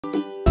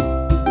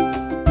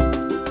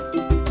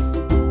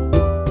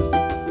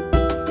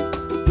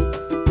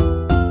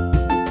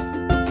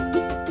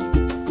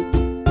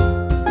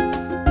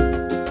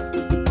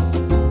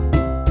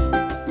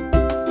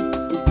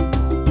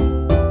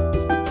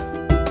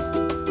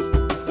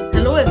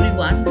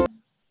everyone.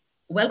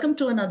 Welcome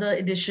to another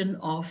edition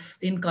of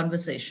In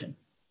Conversation.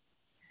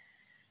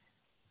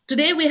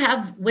 Today we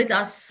have with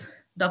us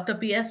Dr.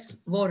 P.S.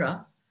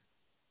 Vohra,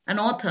 an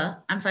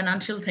author and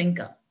financial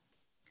thinker.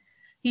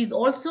 He's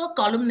also a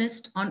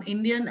columnist on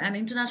Indian and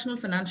international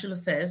financial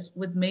affairs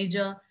with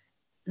major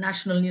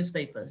national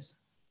newspapers.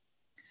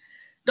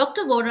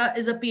 Dr. Vohra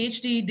is a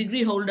PhD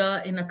degree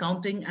holder in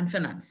accounting and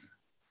finance.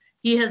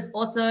 He has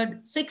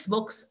authored 6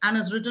 books and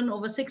has written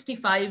over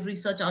 65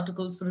 research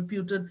articles for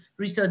reputed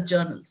research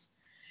journals.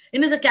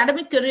 In his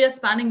academic career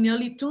spanning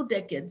nearly 2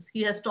 decades,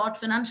 he has taught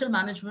financial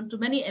management to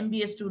many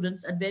MBA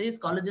students at various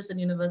colleges and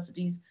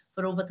universities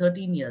for over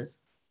 13 years.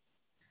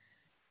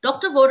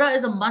 Dr. Vohra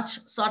is a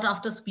much sought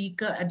after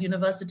speaker at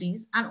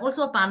universities and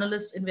also a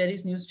panelist in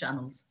various news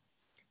channels.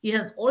 He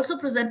has also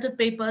presented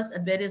papers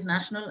at various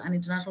national and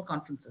international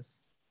conferences.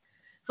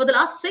 For the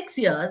last 6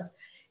 years,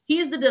 he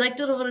is the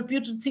director of a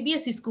reputed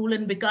CBSE school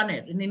in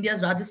Bikaner in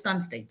India's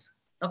Rajasthan state.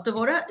 Dr.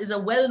 Vohra is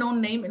a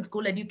well-known name in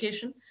school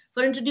education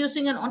for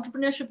introducing an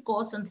entrepreneurship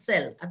course and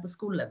cell at the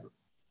school level.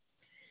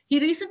 He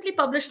recently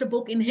published a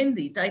book in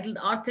Hindi titled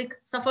Aarthik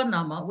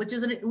Safarnama, which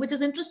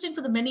is interesting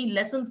for the many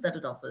lessons that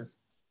it offers.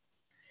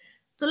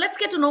 So let's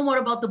get to know more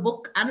about the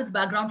book and its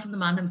background from the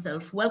man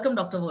himself. Welcome,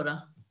 Dr.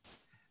 Vohra.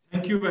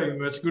 Thank you very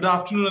much. Good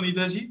afternoon,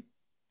 Anita ji.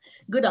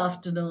 Good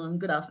afternoon.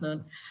 Good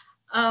afternoon.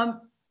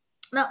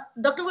 Now,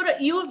 Dr. Vohra,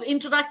 you've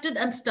interacted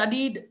and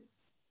studied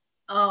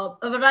a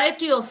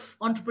variety of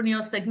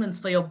entrepreneur segments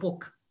for your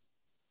book.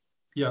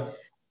 Yeah.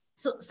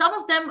 So some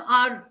of them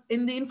are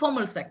in the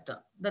informal sector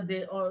that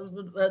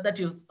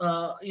you've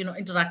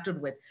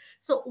interacted with.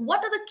 So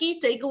what are the key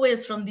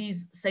takeaways from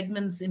these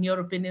segments, in your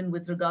opinion,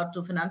 with regard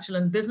to financial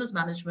and business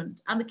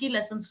management, and the key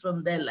lessons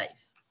from their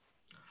life?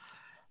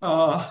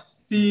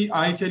 See,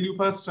 I tell you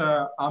first,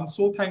 I'm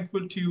so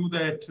thankful to you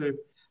that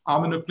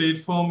I'm on a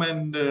platform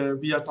and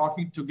we are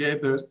talking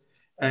together.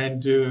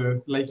 And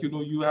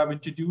you have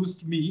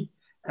introduced me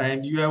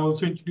and you have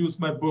also introduced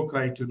my book,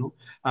 right?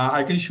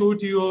 I can show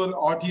to your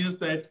audience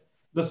that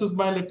this is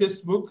my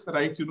latest book,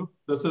 right?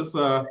 This is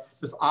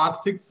this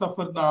Aarthik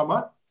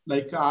Safarnama.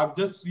 Like I've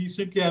just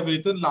recently have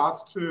written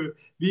last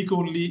week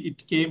only.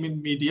 It came in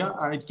media,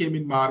 it came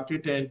in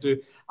market, and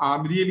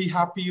I'm really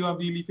happy. I'm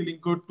really feeling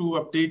good to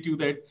update you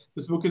that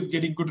this book is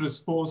getting good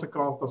response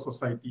across the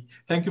society.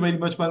 Thank you very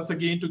much once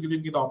again to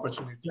giving me the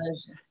opportunity.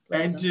 Pleasure.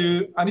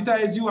 And Anita,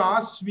 as you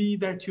asked me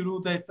that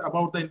that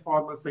about the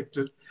informal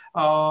sector.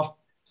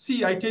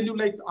 See, I tell you,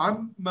 like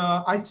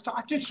I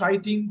started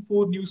writing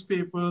for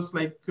newspapers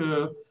like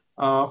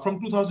from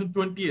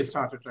 2020. I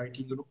started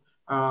writing,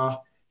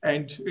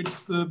 and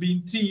it's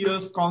been 3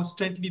 years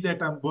constantly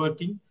that I'm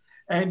working.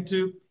 And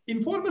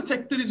informal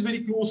sector is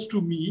very close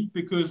to me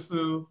because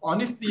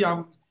honestly,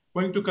 I'm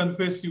going to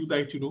confess you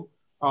that,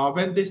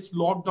 when this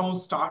lockdown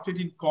started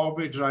in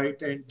COVID,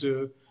 right?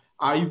 And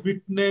I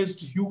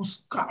witnessed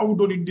huge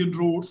crowd on Indian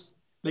roads,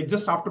 like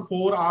just after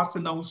 4 hours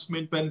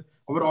announcement when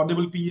our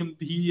honorable PM,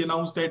 he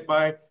announced that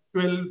by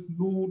 12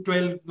 noon,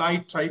 12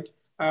 night, right?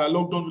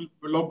 Lockdown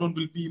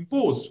will be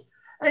imposed.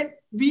 And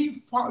we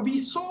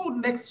saw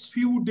next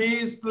few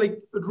days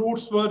like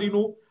roads were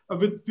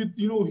with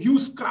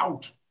huge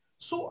crowd.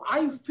 So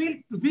I felt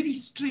very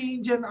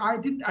strange and I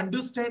didn't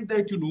understand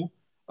that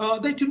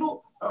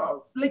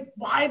like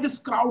why this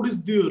crowd is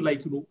there.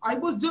 Like I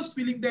was just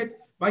feeling that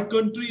my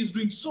country is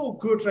doing so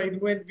good, right?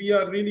 When we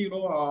are really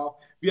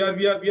we are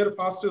the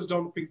fastest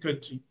developing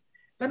country.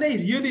 Then I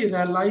really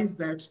realized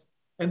that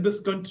in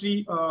this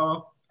country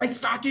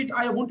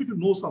I wanted to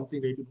know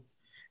something, right?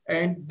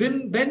 And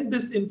then when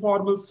this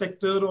informal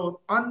sector or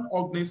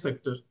unorganized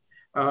sector,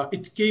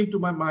 it came to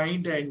my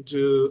mind and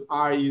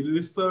I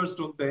researched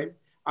on them.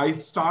 I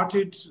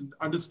started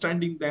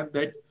understanding them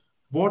that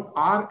what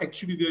are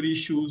actually their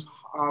issues,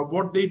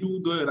 what they do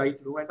there right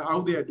now, and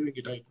how they are doing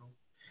it right now.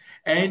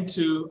 And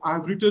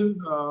I've written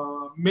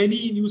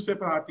many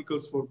newspaper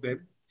articles for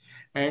them.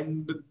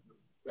 And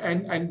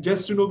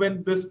just,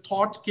 when this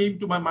thought came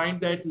to my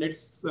mind that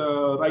let's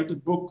write a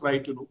book,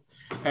 right,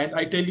 and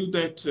I tell you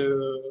that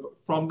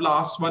from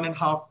last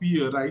 1.5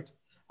 year, right,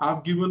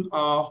 I've given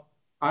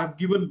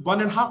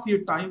 1.5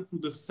 year time to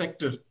the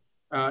sector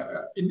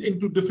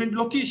into different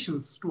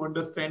locations to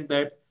understand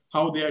that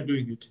how they are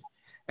doing it.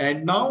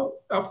 And now,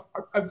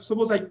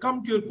 suppose I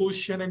come to your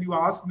question and you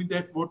ask me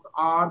that what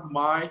are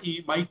my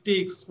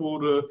takes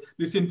for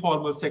this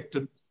informal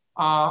sector.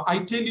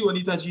 I tell you,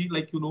 Anita ji,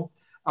 like,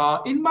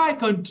 in my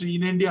country,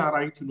 in India,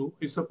 right,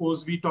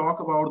 suppose we talk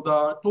about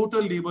the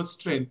total labor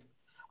strength,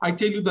 I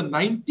tell you the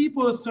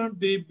 90%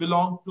 they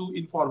belong to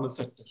informal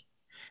sector.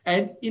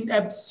 And in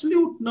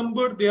absolute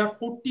number, they are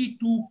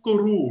 42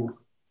 crore.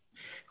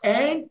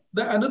 And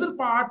the another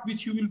part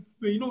which you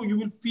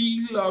will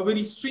feel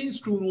very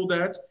strange to know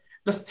that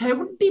the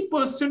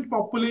 70%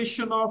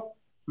 population of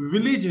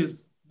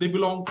villages, they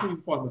belong to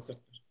informal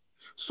sector.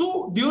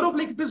 So therefore,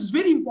 like, it is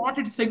very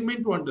important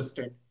segment to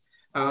understand.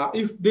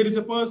 If there is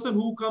a person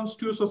who comes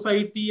to a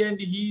society and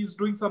he is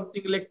doing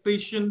something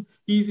electrician,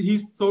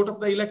 he's sort of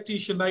the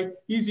electrician, right?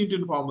 He's into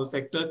informal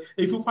sector.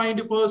 If you find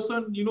a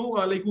person,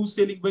 like who's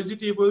selling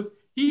vegetables,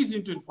 he's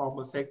into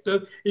informal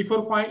sector. If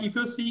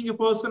you're seeing a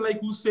person like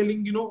who's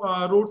selling,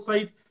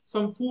 roadside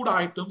some food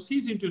items,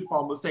 he's into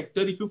informal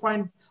sector. If you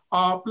find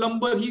a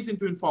plumber, he's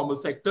into informal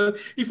sector.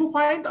 If you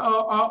find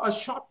a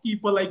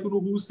shopkeeper like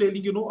who's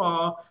selling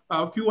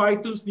a few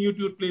items near to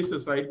your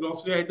places, right,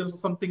 grocery items or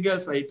something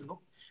else, right,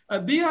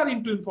 they are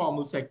into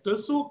informal sector.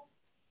 So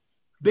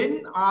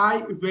then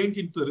I went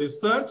into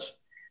research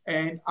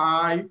and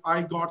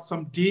I got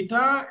some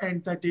data,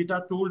 and that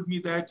data told me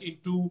that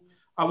into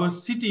our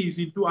cities,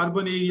 into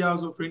urban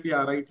areas of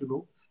India, right,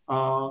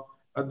 the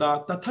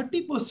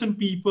 30%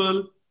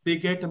 people, they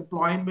get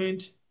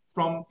employment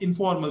from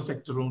informal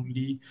sector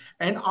only.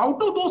 And out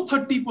of those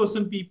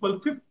 30% people,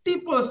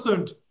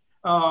 50%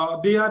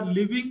 they are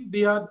living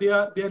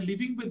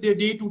with their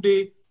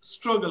day-to-day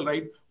struggle,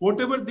 right?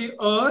 Whatever they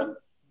earn,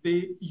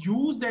 they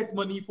use that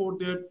money for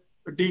their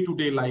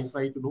day-to-day life,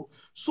 right?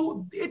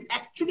 So it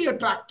actually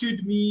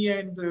attracted me,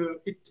 and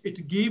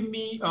it gave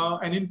me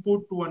an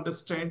input to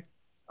understand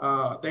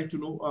that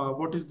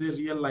what is their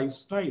real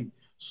lifestyle.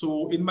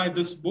 So in my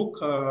this book,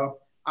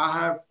 I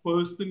have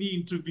personally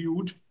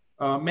interviewed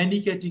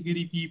many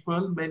category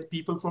people, many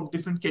people from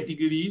different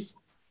categories,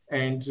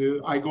 and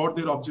I got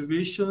their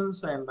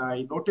observations and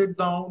I noted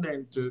down,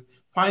 and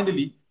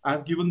finally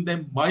I've given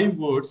them my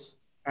words,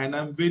 and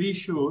I'm very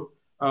sure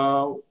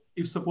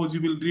if suppose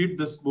you will read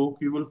this book,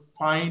 you will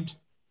find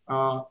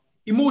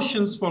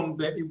emotions from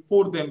them,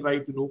 for them,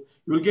 right? You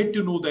will get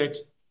to know that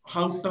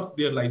how tough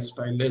their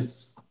lifestyle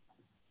is.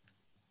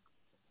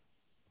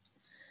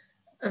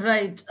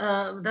 Right.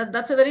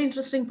 That's a very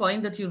interesting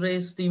point that you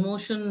raised. The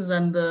emotions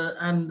and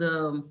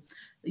the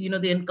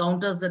the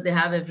encounters that they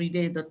have every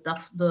day,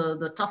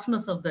 the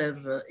toughness of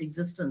their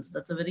existence.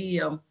 That's a very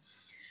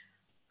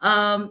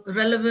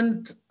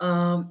relevant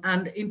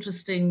and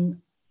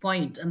interesting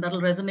point, and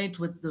that'll resonate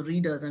with the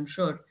readers, I'm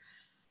sure.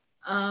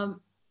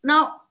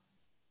 Now,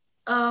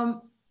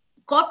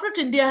 corporate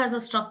India has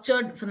a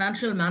structured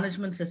financial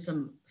management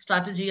system,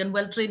 strategy, and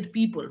well-trained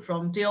people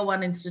from tier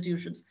one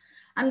institutions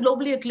and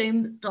globally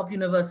acclaimed top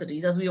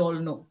universities, as we all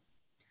know.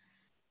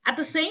 At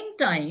the same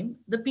time,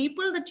 the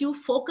people that you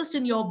focused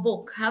in your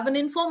book have an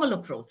informal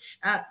approach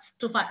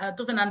to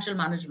financial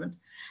management,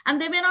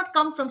 and they may not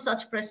come from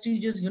such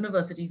prestigious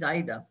universities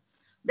either.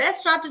 Their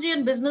strategy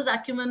and business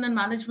acumen and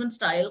management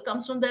style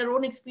comes from their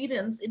own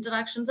experience,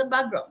 interactions, and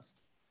backgrounds.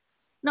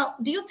 Now,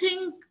 do you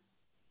think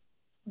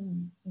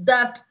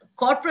that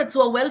corporates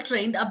who are well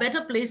trained are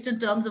better placed in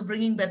terms of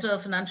bringing better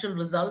financial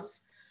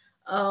results?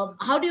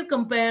 How do you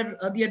compare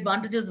the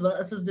advantages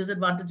versus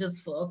disadvantages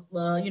for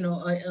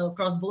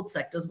across both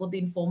sectors, both the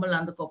informal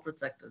and the corporate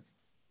sectors?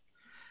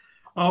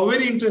 A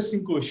very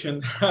interesting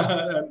question,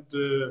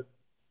 and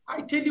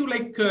I tell you,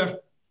 like,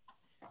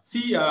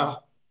 see,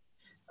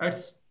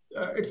 it's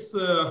it's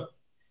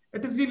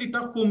it is really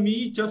tough for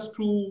me just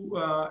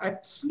to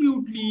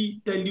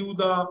absolutely tell you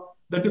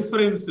the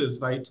differences,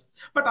 right?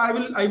 But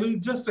I will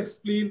just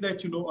explain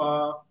that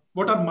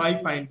what are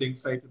my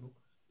findings, right?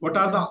 What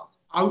are the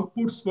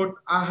outputs, what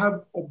I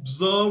have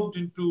observed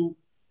into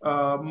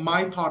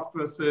my thought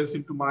process,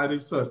 into my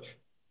research.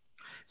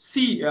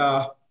 See,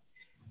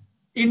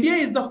 India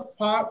is the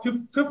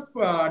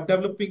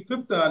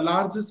fifth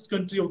largest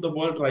country of the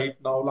world right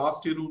now.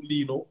 Last year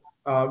only,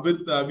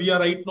 with we are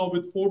right now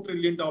with $4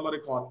 trillion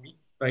economy,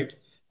 right?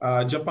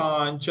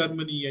 Japan,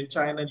 Germany, and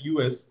China and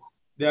US,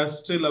 they are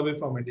still away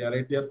from India,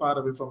 right? They are far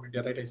away from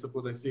India, right? I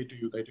suppose I say to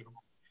you that.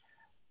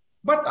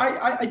 But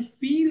I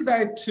feel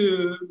that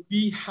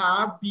we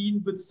have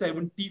been with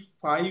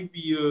 75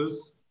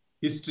 years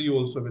history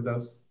also with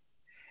us.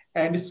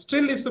 And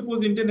still, if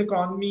suppose Indian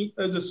economy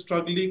is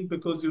struggling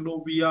because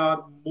we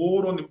are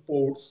more on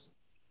imports,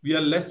 we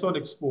are less on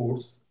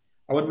exports.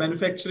 Our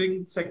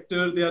manufacturing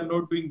sector, they are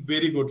not doing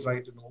very good,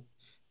 right?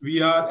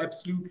 We are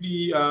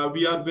absolutely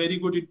we are very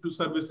good into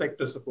service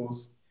sector,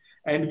 suppose.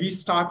 And we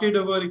started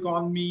our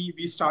economy.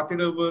 We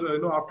started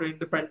our after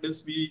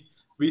independence,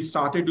 we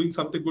started doing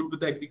something good with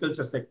the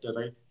agriculture sector,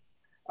 right?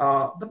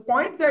 The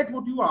point that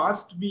what you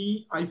asked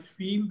me, I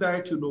feel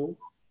that to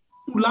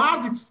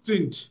large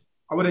extent,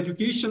 our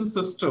education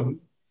system,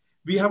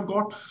 we have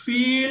got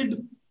failed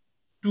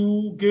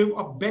to give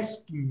a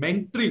best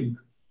mentoring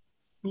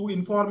to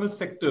informal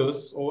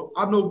sectors or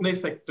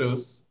unorganized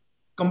sectors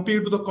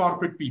compared to the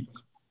corporate people.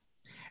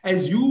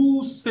 As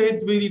you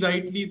said very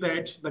rightly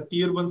that the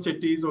tier one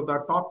cities or the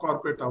top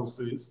corporate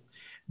houses,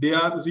 they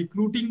are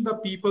recruiting the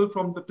people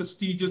from the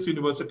prestigious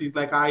universities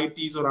like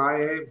IITs or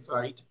IIMs,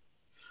 right?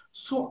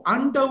 So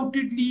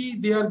undoubtedly,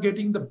 they are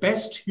getting the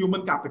best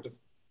human capital.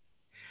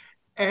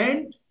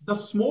 And the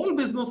small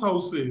business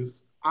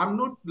houses, I'm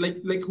not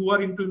like who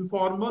are into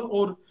informal,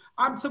 or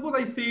I'm suppose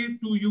I say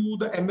to you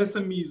the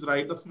MSMEs,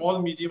 right? The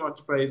small medium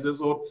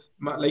enterprises, or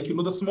like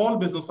the small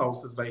business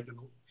houses, right?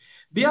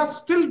 They are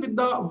still with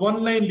the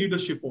one line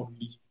leadership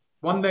only,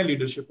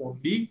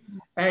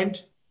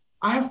 and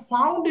I have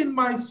found in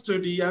my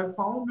study, I have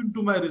found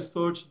into my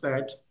research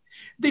that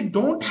they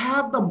don't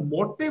have the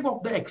motive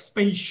of the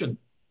expansion.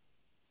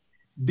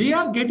 They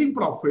are getting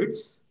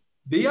profits.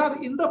 They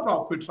are in the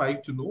profit,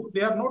 right?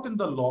 They are not in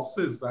the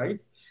losses, right?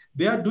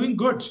 They are doing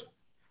good.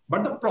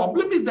 But the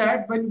problem is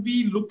that when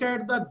we look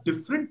at the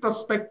different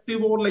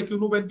perspective, or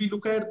when we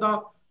look at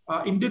the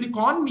Indian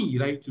economy,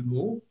 right?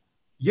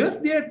 Yes,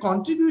 they are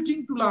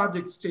contributing to large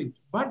extent,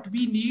 but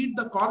we need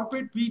the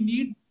corporate, we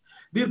need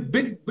their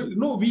big,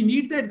 we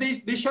need that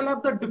they shall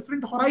have the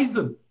different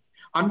horizon.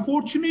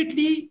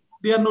 Unfortunately,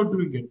 they are not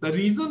doing it. The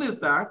reason is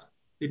that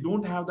they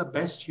don't have the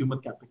best human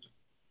capital.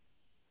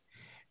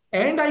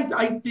 And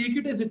I take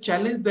it as a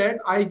challenge that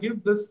I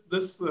give this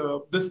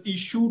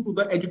issue to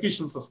the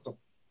education system.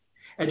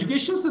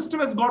 Education system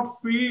has got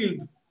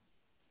failed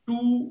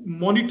to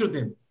monitor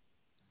them.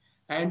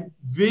 And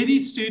very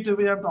straight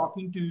away, I'm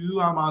talking to you,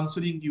 I'm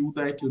answering you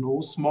that,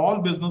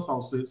 small business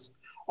houses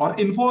or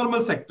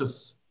informal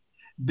sectors,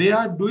 they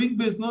are doing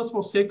business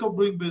for sake of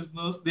doing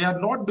business. They are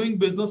not doing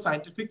business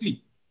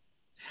scientifically.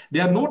 They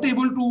are not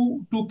able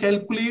to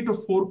calculate or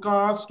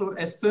forecast or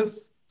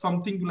assess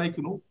something like,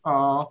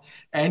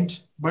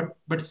 and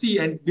but see,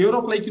 and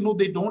thereof,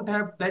 they don't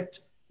have that,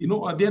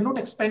 they are not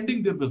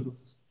expanding their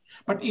businesses.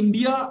 But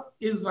India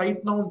is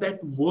right now that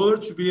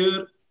verge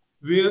where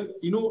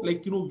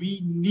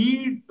we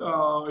need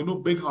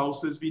big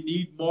houses, we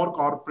need more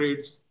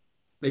corporates,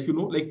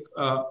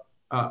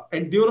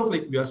 and thereof,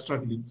 we are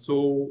struggling.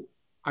 So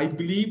I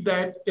believe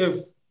that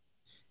if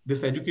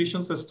this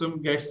education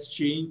system gets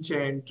changed,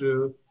 and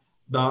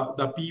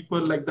the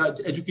people like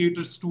the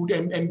educated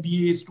student,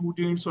 MBA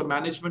students or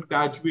management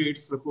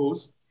graduates,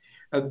 suppose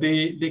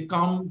they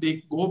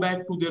go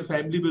back to their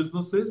family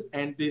businesses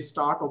and they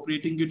start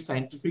operating it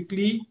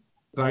scientifically,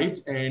 right?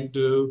 And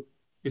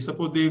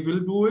suppose they will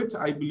do it,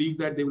 I believe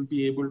that they will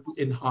be able to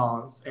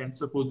enhance. And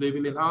suppose they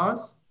will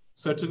enhance,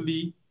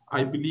 certainly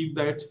I believe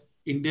that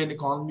Indian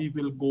economy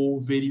will go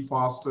very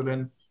faster,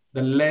 and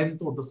the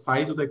length or the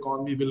size of the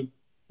economy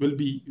will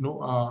be,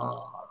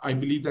 I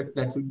believe that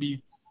that will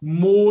be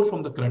more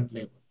from the current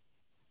level.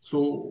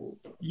 So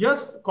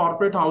yes,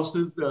 corporate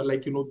houses,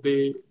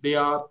 they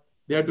are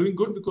doing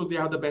good because they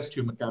have the best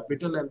human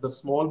capital, and the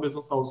small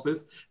business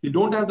houses, they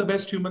don't have the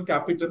best human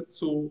capital.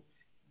 So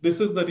this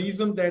is the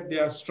reason that they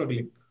are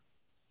struggling.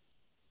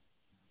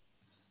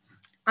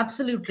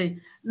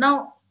 Absolutely.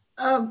 Now,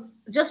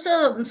 just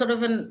a sort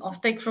of an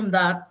off take from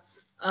that.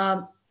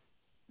 Um,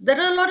 there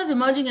are a lot of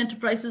emerging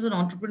enterprises and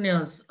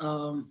entrepreneurs,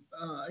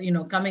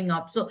 coming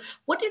up. So,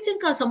 what do you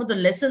think are some of the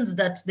lessons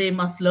that they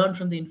must learn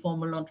from the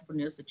informal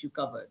entrepreneurs that you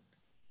covered?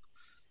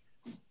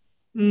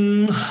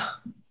 Mm,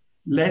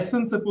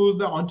 lessons, suppose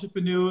the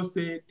entrepreneurs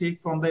they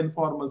take from the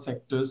informal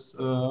sectors.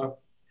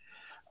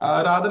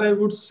 Rather, I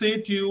would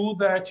say to you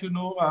that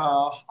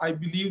I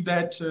believe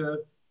that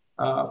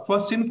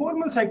first,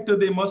 informal sector,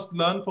 they must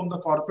learn from the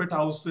corporate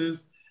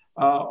houses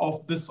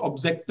of this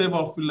objective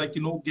of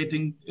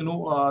getting,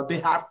 they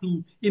have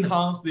to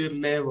enhance their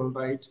level,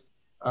 right?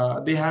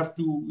 They have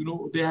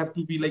to they have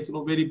to be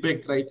very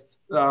big, right?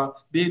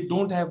 They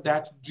don't have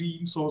that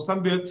dream, so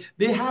somewhere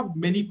they have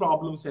many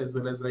problems as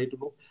well, as right.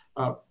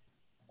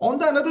 On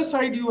the other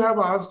side, you have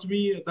asked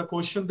me the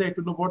question that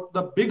what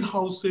the big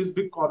houses,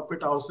 big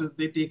corporate houses,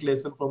 they take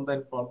lesson from the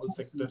informal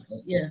sector.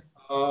 Yeah.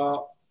 uh,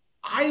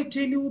 I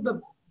tell you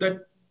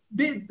that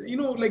they,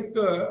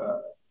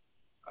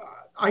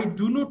 I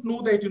do not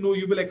know that you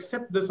will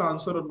accept this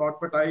answer or not,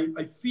 but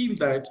I feel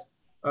that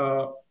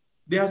uh,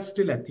 they are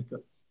still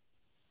ethical.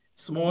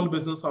 Small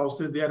business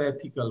houses, they are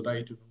ethical,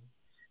 right?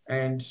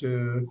 And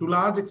to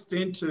large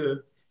extent,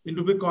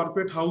 into big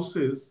corporate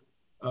houses,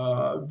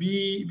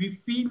 we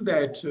feel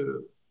that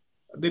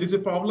there is a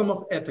problem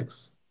of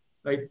ethics,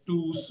 right?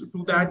 To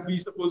that, we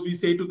suppose we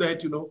say to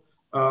that,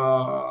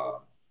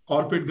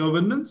 corporate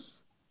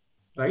governance,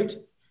 right?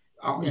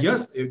 Yes.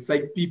 Yes, it's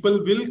like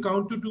people will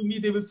counter to me.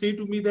 They will say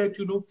to me that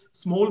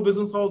small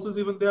business houses,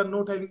 even they are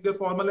not having their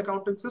formal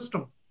accounting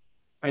system,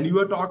 and you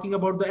are talking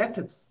about the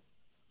ethics.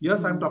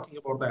 Yes, I'm Mm. talking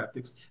about the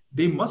ethics.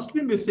 They must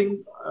be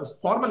missing a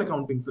formal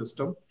accounting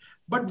system,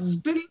 but Mm.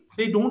 still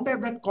they don't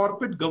have that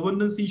corporate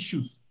governance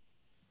issues.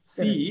 Correct.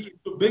 See,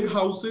 into big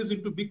houses,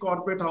 into big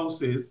corporate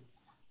houses,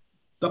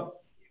 the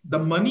the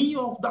money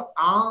of the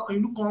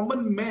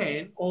common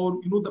man,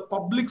 or the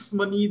public's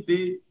money,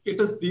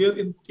 it is there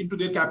into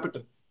their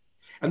capital.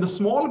 And the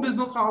small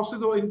business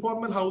houses or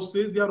informal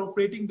houses, they are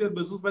operating their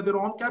business by their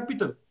own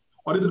capital,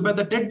 or either by Mm.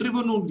 the debt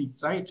driven only,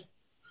 right?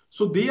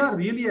 So they are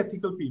really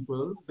ethical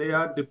people. They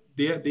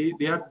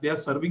are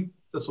serving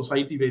the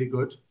society very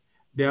good.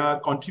 They are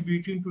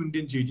contributing to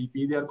Indian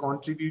GDP. They are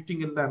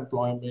contributing in the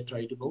employment,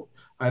 right?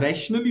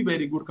 Rationally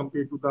very good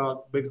compared to the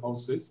big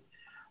houses.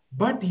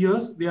 But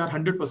yes, they are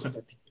 100%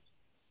 ethical.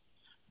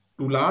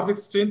 To large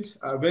extent,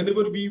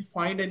 whenever we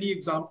find any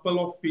example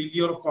of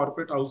failure of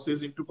corporate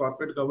houses into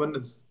corporate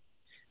governance,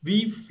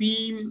 we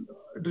feel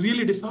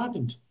really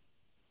disheartened.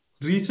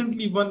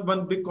 Recently,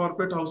 one big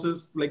corporate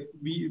houses, like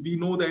we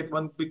know that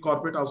one big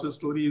corporate houses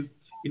story is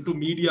into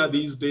media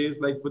these days,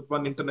 like with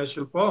one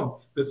international firm,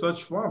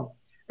 research firm.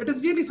 it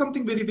is really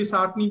something very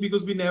disheartening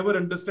because we never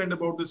understand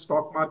about the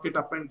stock market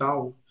up and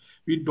down.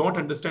 We don't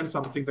understand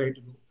something, right?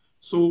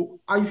 So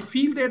I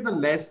feel that the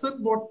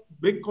lesson what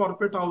big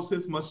corporate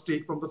houses must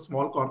take from the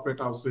small corporate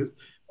houses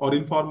or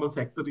informal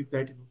sector is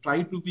that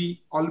try to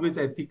be always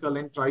ethical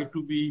and try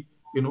to be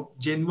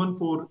genuine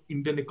for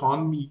Indian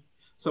economy.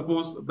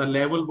 Suppose the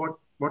level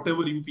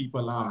whatever you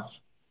people are.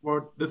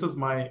 What this is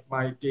my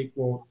take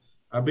for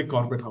big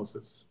corporate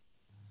houses.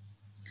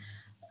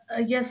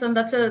 Yes, and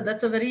that's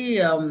a very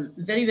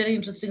very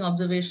interesting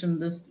observation.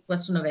 This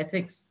question of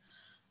ethics,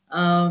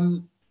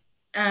 um,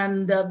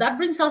 and that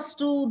brings us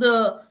to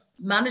the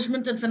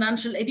management and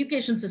financial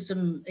education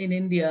system in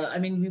India. I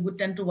mean, we would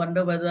tend to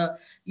wonder whether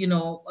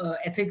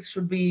ethics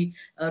should be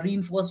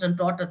reinforced and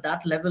taught at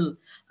that level.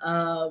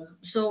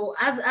 So,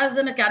 as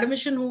an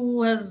academician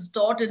who has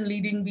taught in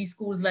leading B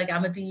schools like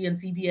Amity and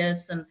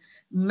CBS and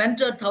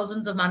mentored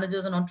thousands of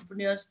managers and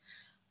entrepreneurs.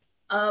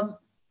 Um,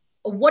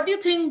 what do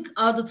you think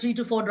are the 3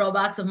 to 4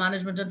 drawbacks of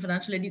management and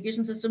financial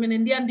education system in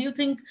India? And do you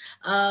think,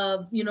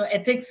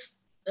 ethics,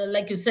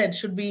 like you said,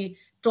 should be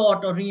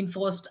taught or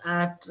reinforced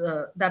at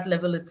that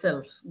level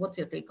itself? What's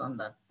your take on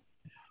that?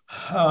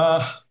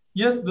 Uh,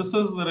 yes, this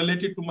is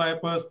related to my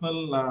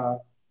personal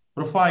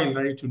profile,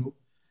 right?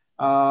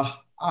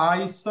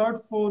 I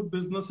served for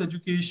business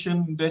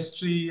education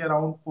industry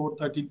around for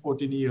 13,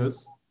 14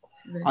 years.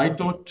 Right. I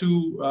taught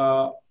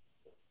to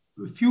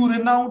few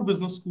renowned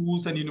business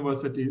schools and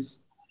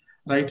universities,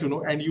 right?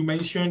 And you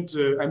mentioned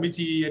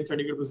MIT and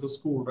Chandigarh Business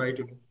School, right?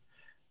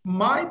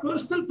 My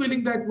personal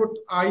feeling that what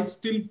I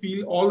still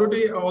feel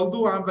already,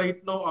 although I'm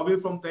right now away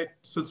from that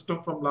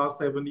system from last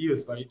 7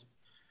 years, right?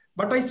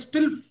 But I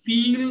still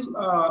feel,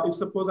 if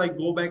suppose I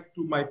go back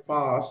to my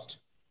past,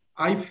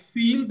 I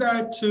feel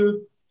that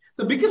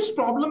the biggest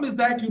problem is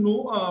that,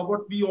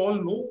 what we all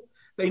know,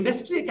 the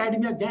industry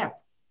academia gap.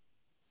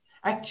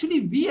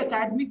 Actually, we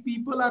academic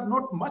people are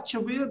not much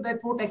aware that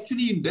what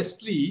actually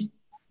industry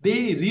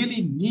they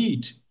really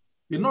need.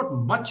 We're not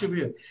much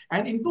aware.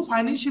 And into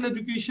financial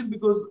education,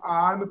 because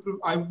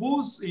I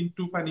was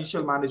into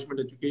financial management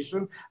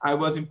education, I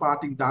was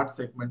imparting that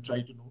segment,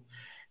 right?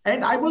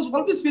 And I was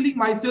always feeling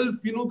myself,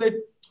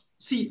 that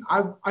see,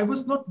 I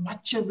was not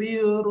much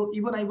aware, or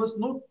even I was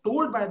not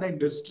told by the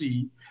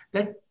industry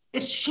that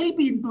it shall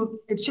be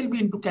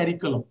into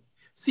curriculum.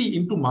 See,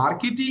 into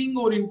marketing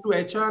or into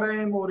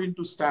HRM or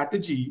into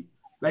strategy,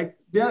 like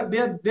they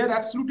are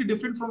absolutely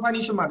different from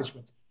financial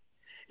management.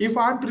 If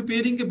I'm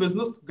preparing a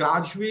business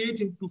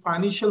graduate into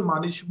financial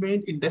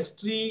management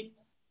industry,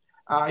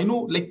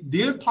 like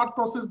their thought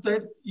process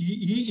that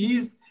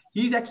he's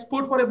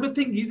expert for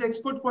everything. He's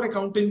expert for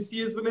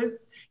accountancy as well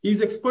as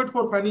he's expert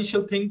for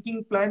financial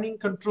thinking, planning,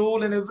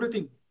 control, and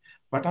everything.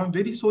 But I'm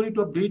very sorry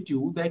to update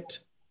you that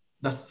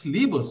the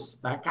syllabus,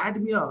 the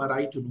academia,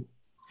 right?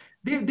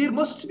 There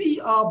must be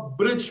a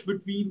bridge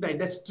between the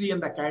industry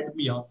and the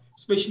academia,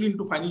 especially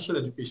into financial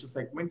education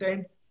segment.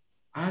 And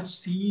I've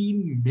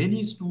seen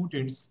many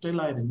students, still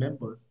I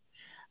remember,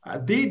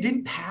 they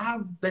didn't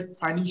have that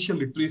financial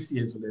literacy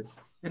as well as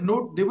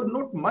they were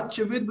not much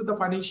aware with the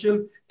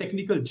financial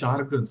technical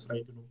jargons,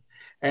 right?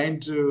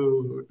 And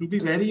to be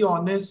very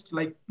honest,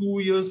 like 2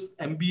 years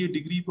MBA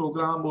degree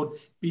program or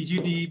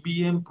PGD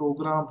BM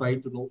program,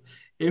 right?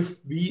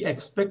 If we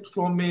expect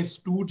from a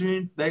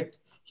student that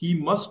he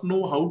must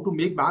know how to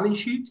make balance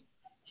sheet,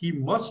 he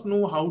must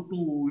know how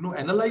to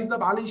analyze the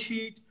balance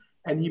sheet,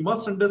 and he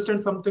must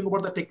understand something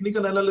about the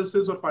technical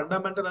analysis or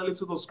fundamental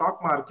analysis of stock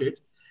market.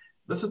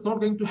 This is not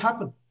going to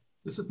happen.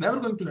 This is never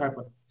going to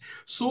happen.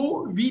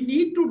 So we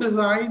need to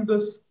design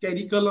this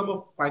curriculum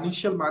of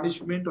financial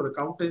management or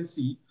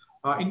accountancy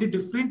in a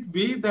different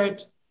way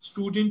that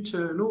student,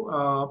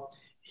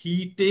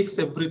 he takes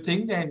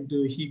everything and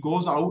he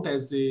goes out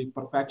as a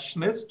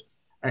perfectionist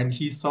and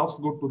he serves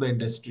good to the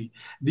industry.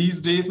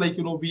 These days, like,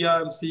 we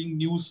are seeing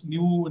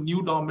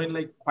new domain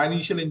like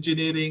financial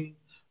engineering,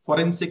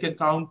 forensic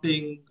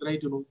accounting,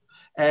 right?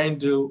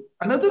 And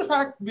another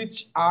fact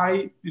which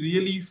I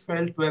really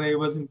felt when I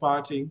was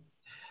imparting,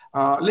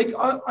 like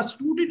a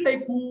student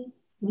like who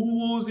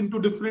was into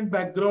different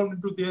background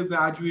into their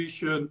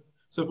graduation.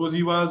 Suppose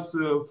he was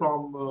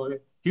from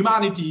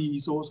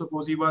humanities, or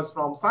suppose he was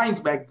from science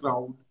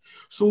background.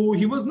 So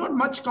he was not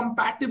much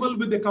compatible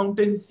with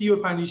accountancy or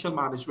financial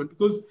management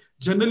because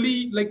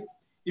generally, like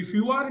if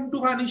you are into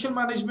financial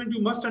management,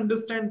 you must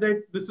understand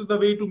that this is the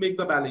way to make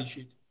the balance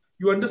sheet.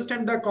 You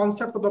understand the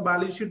concept of the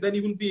balance sheet, then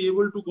you will be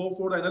able to go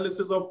for the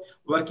analysis of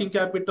working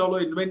capital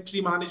or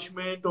inventory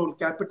management or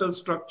capital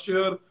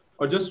structure,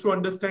 or just to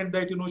understand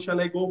that,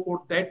 shall I go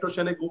for debt or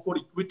shall I go for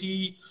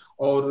equity?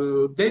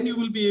 Or then you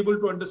will be able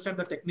to understand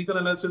the technical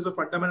analysis or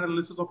fundamental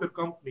analysis of your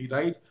company,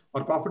 right?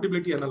 Or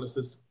profitability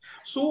analysis.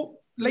 So,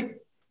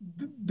 like,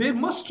 there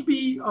must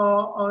be,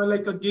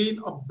 like, again,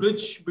 a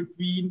bridge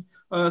between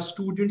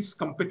students'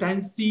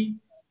 competency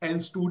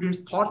and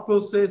students' thought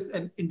process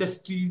and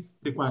industry's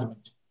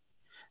requirement,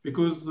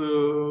 because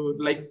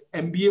like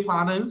MBA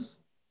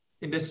finance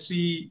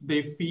industry,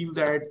 they feel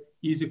that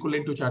he is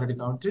equivalent to chartered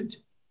accountant.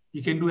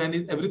 He can do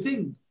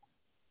everything.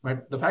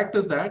 But the fact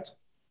is that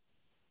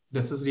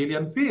This is really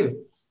unfair.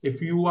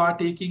 If you are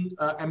taking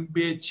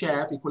MBA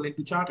chap equivalent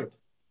to chartered,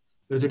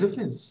 there's a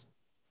difference.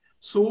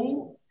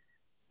 So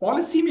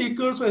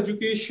policymakers or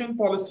education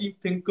policy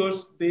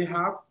thinkers, they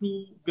have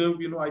to give,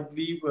 I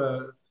believe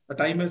a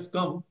time has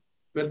come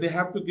where they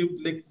have to give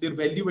like their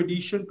value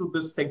addition to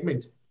this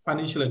segment,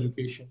 financial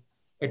education.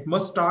 It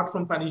must start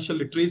from financial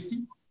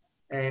literacy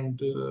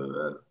and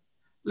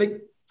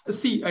like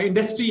see,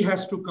 industry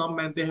has to come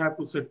and they have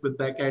to sit with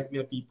the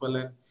academia people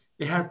and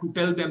they have to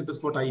tell them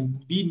this what we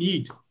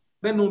need.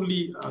 Then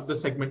only the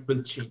segment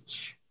will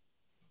change.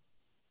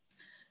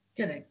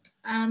 Correct.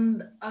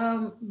 And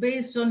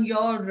based on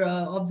your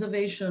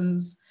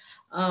observations,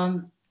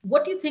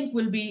 what do you think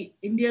will be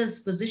India's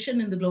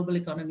position in the global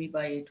economy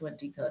by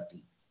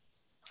 2030?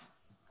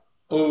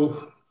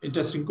 Oh,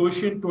 interesting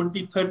question.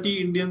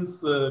 2030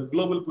 Indians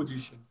global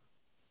position.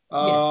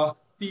 Yes.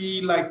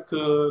 See, like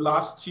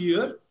last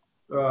year,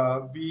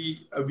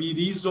 we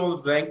reached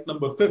on rank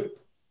number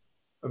fifth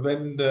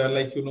when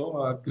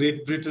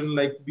Great Britain,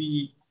 like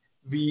we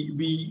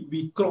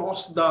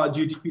crossed the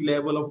GDP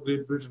level of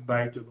Great Britain,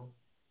 right?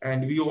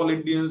 And we all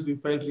Indians, we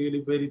felt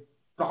really very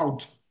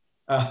proud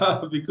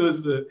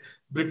because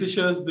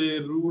Britishers, they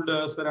ruled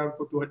us around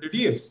for 200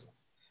 years.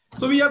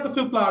 So we are the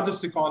fifth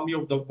largest economy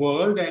of the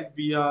world, and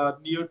we are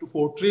near to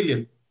 4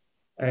 trillion.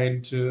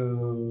 And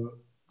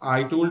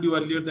I told you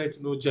earlier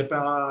that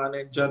Japan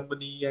and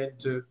Germany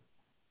and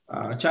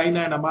China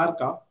and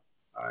America.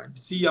 And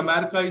see,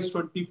 America is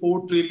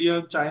 24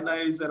 trillion, China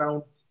is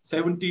around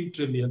 17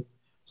 trillion.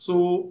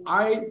 So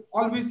I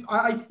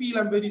feel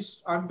I'm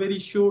very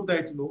sure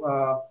that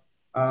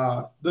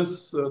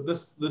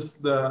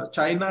the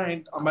China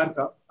and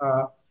America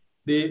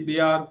they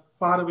are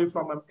far away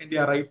from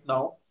India right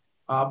now.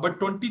 But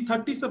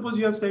 2030, suppose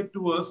you have said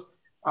to us,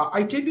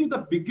 I tell you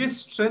the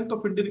biggest strength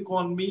of Indian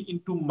economy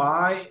into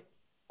my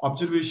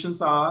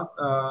observations are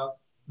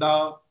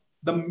the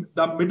the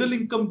middle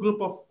income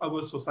group of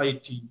our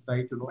society,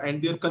 right?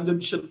 And their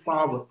consumption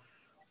power.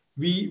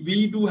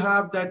 We do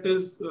have that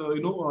is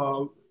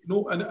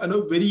and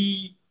a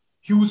very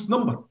huge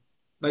number,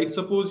 right?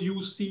 Suppose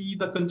you see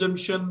the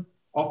consumption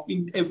of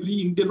in every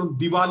Indian on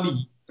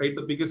Diwali, right,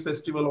 the biggest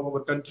festival of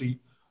our country.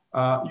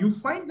 You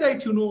find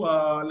that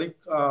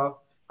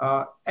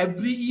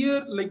every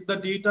year, like the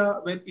data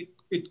when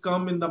it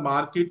come in the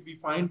market, we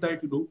find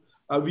that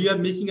we are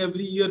making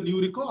every year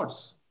new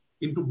records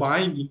into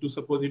buying, into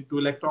suppose into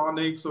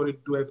electronics or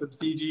into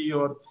FMCG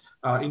or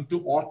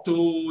into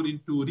auto or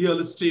into real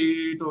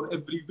estate or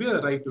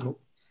everywhere, right?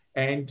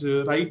 And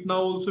right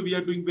now also we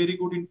are doing very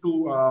good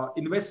into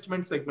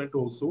investment segment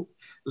also.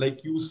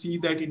 Like you see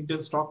that Indian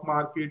stock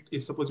market,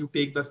 if suppose you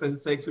take the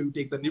Sensex or you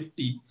take the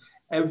Nifty,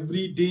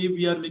 every day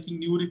we are making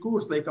new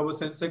records. Like our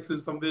Sensex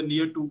is somewhere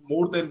near to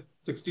more than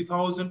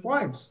 60,000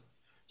 points.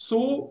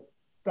 So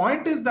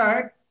point is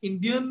that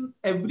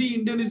every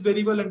Indian is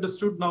very well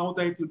understood now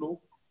that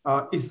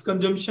his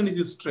consumption is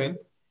his strength.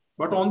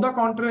 But on the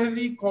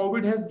contrary,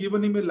 COVID has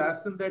given him a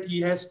lesson that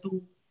he has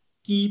to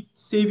keep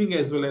saving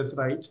as well as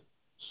right.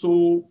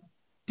 So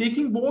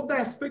taking both the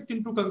aspect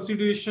into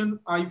consideration,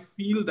 I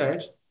feel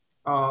that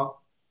uh,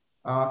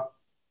 uh,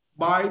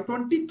 by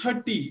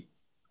 2030,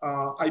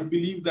 I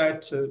believe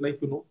that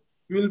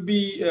we will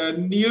be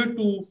near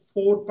to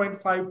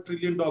 $4.5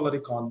 trillion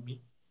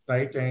economy,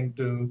 right?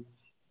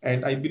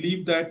 And I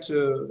believe that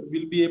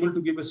we'll be able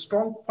to give a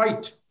strong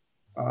fight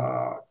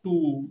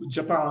to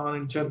Japan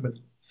and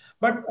Germany.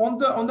 But on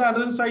the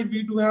other side,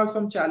 we do have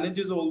some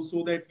challenges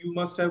also that you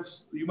must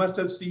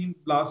have seen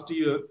last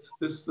year.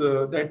 This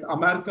that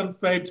American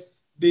Fed,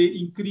 they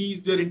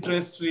increased their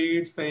interest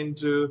rates, and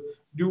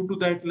due to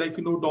that,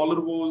 dollar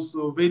was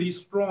very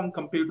strong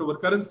compared to our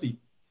currency,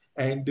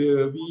 and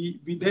all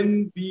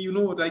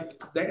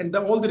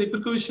the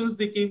repercussions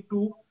they came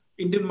to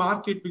Indian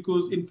market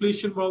because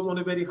inflation was on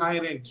a very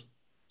higher end.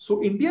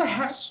 So India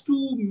has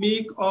to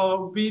make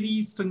a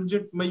very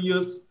stringent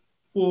measures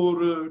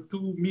for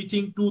to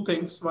meeting two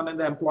things. One is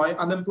the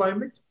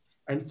unemployment,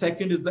 and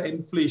second is the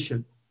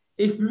inflation.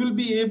 If we will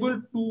be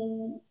able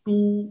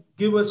to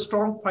give a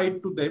strong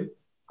fight to them,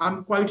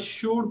 I'm quite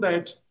sure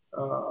that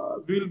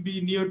we'll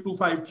be near to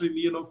 5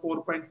 trillion or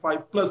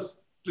 4.5 plus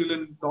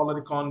trillion-dollar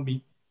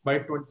economy by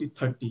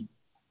 2030.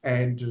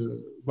 And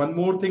one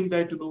more thing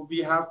that we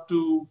have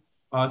to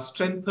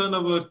strengthen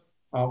our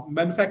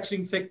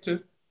manufacturing sector.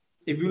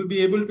 If we will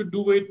be able to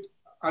do it,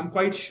 I'm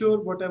quite sure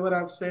whatever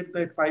I've said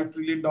that $5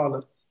 trillion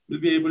will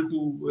be able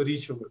to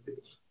reach over there.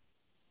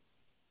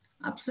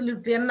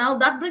 Absolutely. And now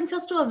that brings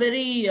us to a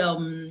very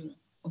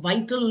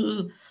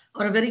vital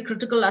or a very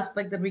critical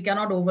aspect that we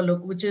cannot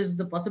overlook, which is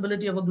the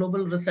possibility of a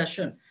global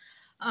recession.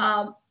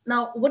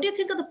 Now, what do you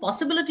think are the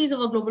possibilities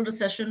of a global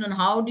recession, and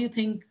how do you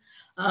think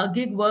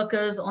gig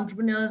workers,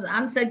 entrepreneurs,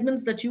 and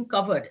segments that you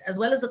covered, as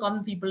well as the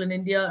common people in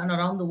India and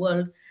around the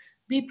world,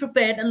 be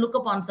prepared and look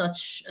upon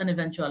such an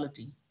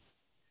eventuality?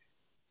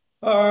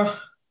 Uh,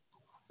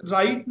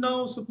 right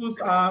now, suppose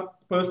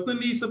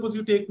personally, suppose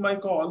you take my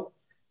call,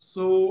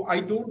 so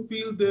I don't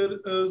feel there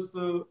is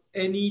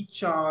any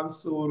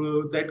chance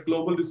or that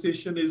global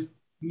recession is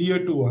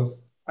near to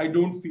us. I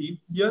don't feel.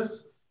 Yes,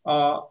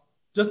 uh,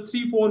 just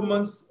 3 4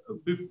 months,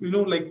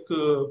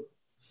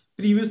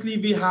 previously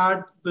we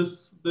had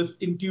this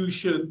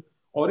intuition,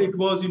 or it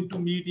was into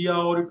media,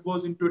 or it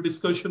was into a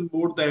discussion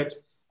board that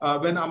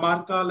when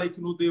America,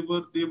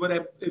 they were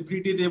every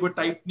day they were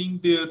tightening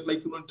their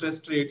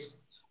interest rates,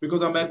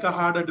 because America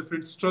had a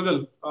different struggle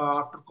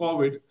after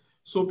COVID.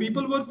 So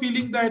people were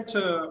feeling that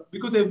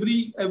because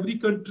every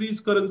country's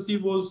currency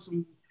was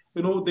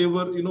they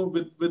were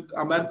with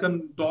American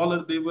dollar,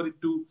 they were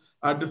into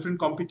a different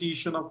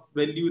competition of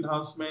value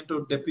enhancement or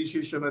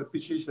depreciation or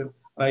appreciation,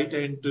 right?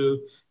 And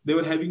they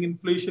were having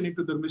inflation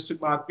into the domestic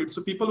market.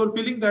 So people were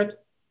feeling that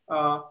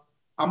uh,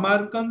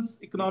 Americans'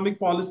 economic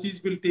policies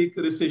will take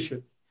a recession.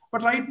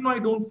 But right now, I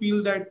don't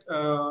feel that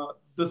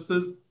this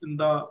is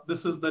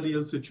the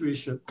real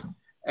situation.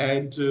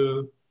 And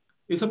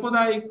suppose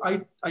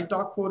I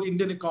talk for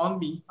Indian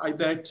economy,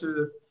 that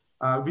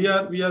we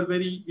are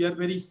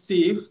very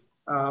safe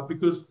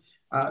because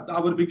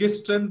our biggest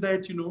strength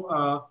that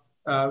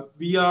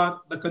we are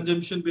the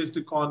consumption based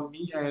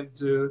economy, and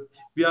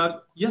we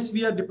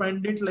are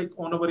dependent like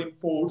on our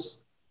imports,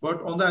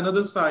 but on the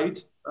another side,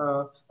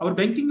 our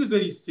banking is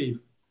very safe.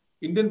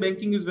 Indian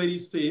banking is very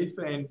safe,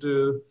 and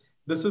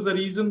this is the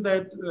reason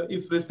that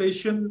if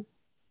recession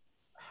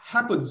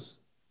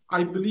happens,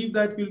 I believe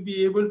that we'll be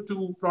able to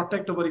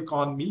protect our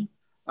economy.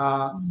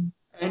 Uh, Mm.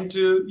 and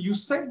you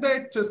said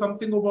that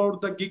something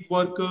about the gig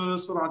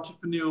workers or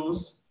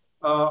entrepreneurs.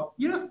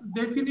 Yes,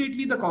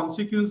 definitely the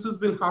consequences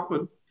will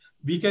happen.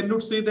 We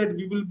cannot say that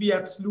we will be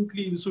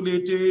absolutely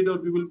insulated or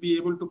we will be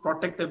able to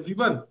protect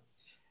everyone.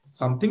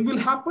 Something will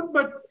happen,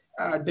 but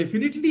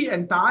definitely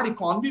entire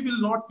economy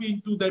will not be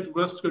into that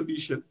worst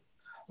condition.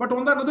 But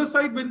on the other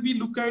side, when we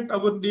look at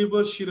our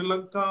neighbor Sri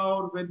Lanka,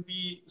 or when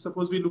we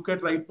suppose we look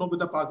at right now with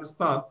the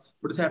Pakistan,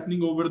 what is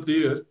happening over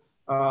there,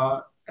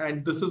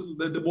 and this is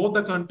both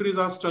the countries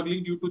are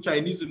struggling due to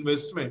Chinese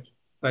investment,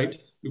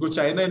 right? Because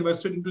China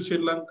invested into Sri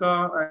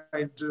Lanka,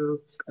 and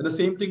the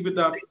same thing with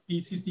the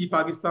PCC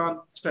Pakistan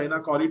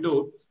China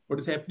corridor. What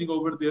is happening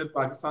over there?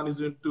 Pakistan is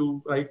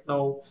into right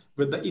now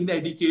with the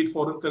inadequate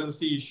foreign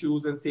currency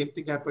issues, and same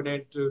thing happened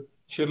at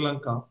Sri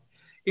Lanka.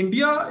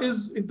 India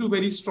is into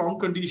very strong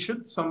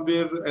condition,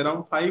 somewhere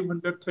around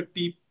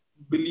 $530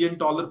 billion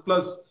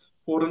plus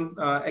foreign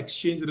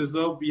exchange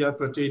reserve we are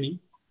pertaining.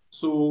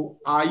 So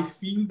I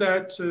feel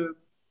that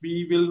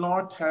we will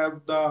not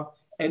have the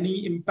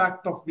any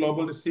impact of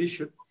global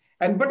recession.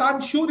 And but I'm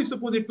sure,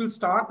 suppose it will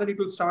start, then it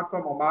will start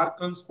from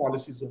Americans'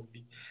 policies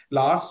only.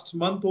 Last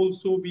month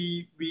also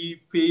we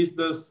faced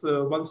this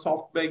one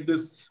soft bank,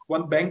 this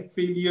one bank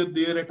failure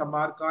there at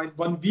America in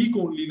 1 week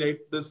only.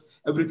 Like this,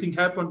 everything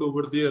happened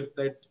over there.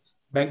 That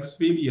bank's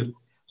failure.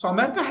 So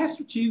America has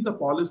to change the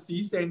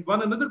policies. And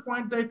one another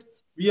point that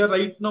we are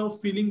right now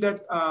feeling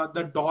that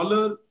the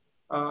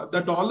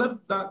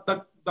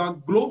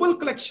global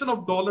collection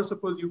of dollars,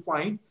 suppose you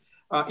find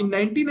in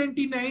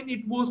 1999,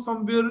 it was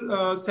somewhere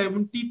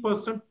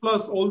 70%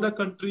 plus all the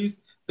countries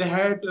they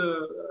had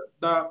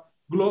the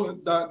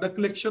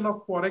collection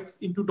of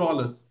forex into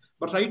dollars.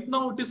 But right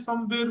now it is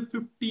somewhere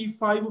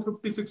 55 or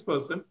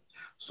 56%.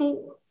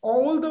 So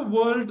all the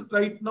world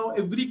right now,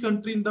 every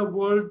country in the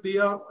world, they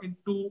are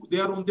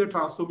on their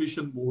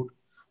transformation mode.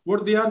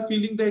 What they are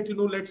feeling that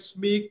let's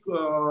make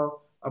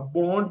a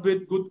bond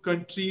with good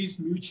countries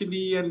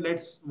mutually, and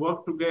let's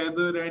work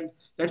together, and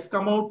let's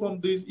come out from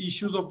these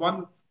issues of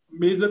one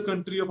major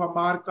country of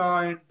America,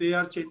 and they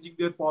are changing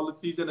their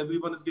policies and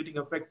everyone is getting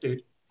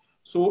affected.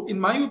 So in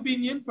my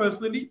opinion,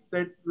 personally,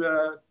 that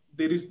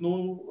there is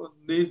no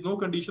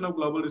condition of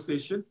global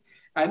recession,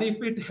 and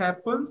if it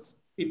happens,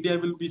 India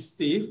will be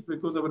safe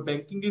because our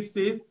banking is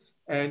safe,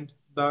 and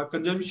the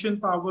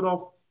consumption power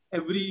of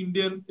every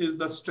Indian is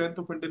the strength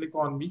of Indian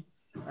economy,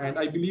 and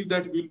I believe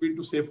that we'll be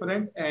into safer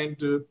end. And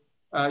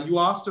you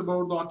asked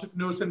about the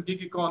entrepreneurs and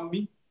gig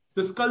economy.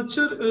 This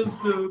culture is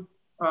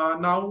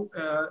now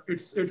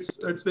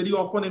it's very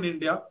often in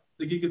India,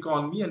 the gig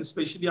economy, and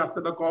especially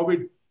after the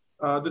COVID,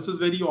 this is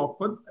very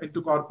open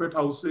into corporate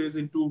houses,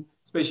 into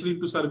especially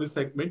into service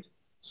segment.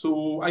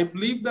 So I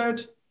believe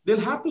that they'll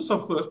have to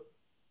suffer.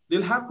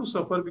 They'll have to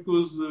suffer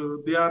because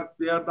they are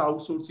the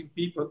outsourcing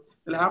people.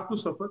 They'll have to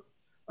suffer.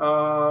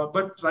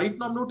 But right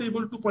now, I'm not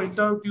able to point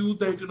out to you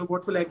that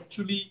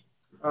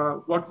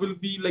what will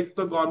be like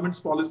the government's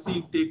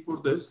policy take for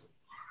this.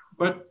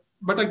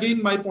 But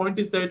again, my point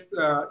is that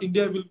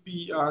India will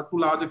be to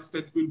large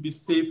extent will be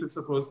safe if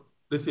suppose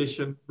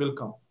recession will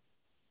come.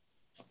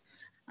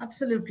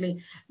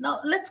 Absolutely. Now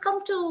let's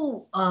come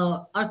to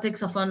Aarthik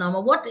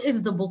Safarnama. What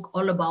is the book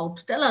all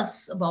about? Tell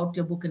us about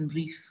your book in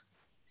brief.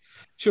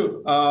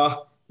 Sure.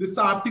 This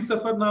Aarthik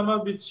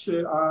Safarnama, which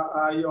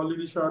I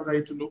already shared,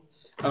 right to know.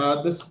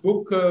 This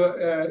book,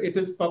 it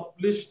is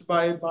published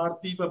by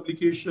Bharti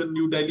Publication,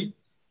 New Delhi.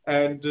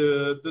 And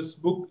this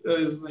book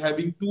is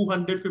having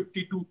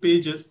 252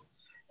 pages.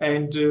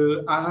 And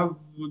I have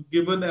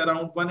given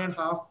around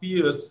 1.5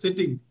 years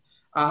sitting.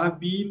 I have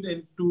been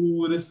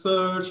into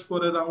research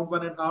for around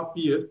 1.5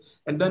 years,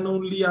 and then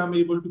only I'm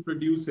able to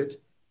produce it.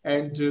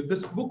 And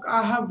this book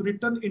I have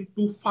written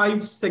into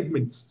 5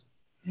 segments.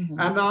 Mm-hmm.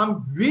 And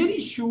I'm very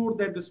sure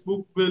that this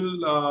book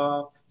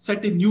will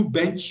set a new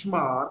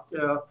benchmark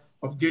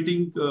of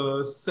getting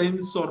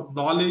sense or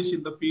knowledge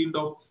in the field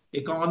of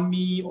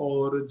economy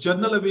or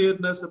general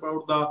awareness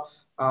about the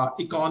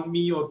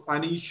economy or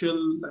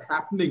financial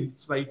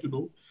happenings, right?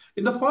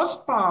 In the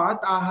first part,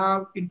 I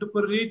have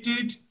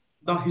interpreted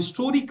the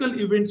historical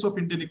events of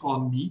Indian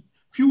economy,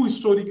 few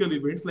historical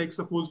events, like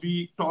suppose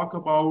we talk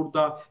about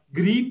the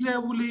Green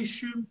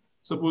Revolution,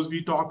 suppose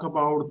we talk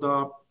about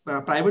the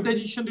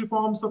privatization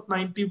reforms of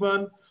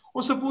 91,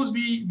 or suppose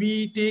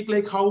we take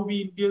like how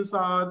we Indians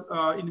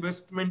are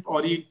investment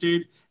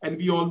oriented and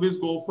we always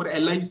go for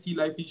LIC,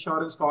 Life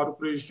Insurance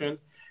Corporation.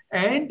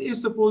 And if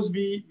suppose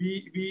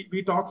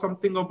we talk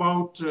something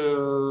about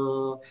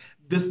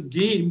this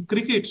game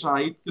cricket,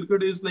 right?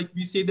 Cricket is like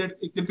we say that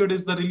cricket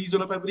is the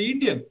religion of every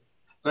Indian,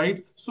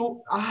 right?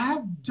 So I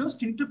have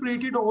just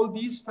interpreted all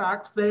these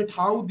facts, that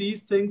how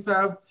these things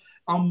have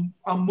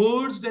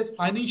emerged as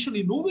financial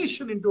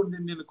innovation into the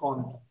Indian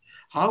economy,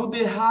 how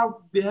they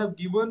have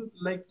given,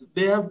 like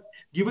they have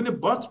given a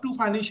birth to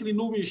financial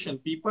innovation.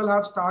 People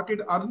have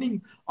started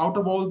earning out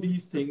of all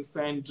these things,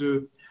 and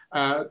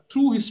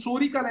through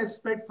historical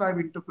aspects I've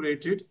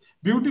interpreted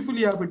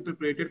beautifully. I've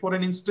interpreted, for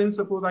an instance,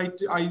 suppose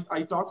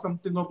I talk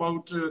something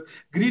about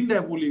green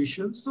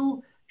revolution.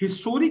 So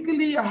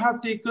historically I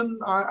have taken,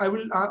 I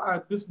will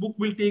this book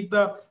will take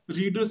the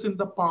readers in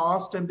the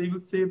past, and they will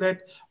say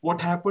that what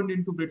happened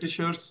into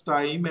Britishers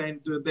time, and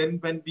then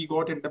when we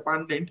got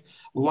independent,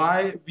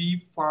 why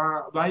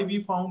we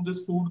found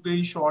this food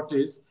grain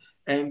shortage,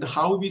 and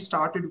how we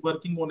started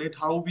working on it,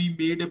 how we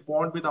made a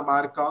bond with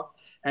America,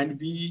 and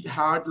we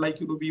had, like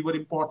we were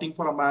importing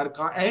for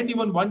America. And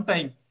even one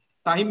time,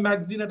 Time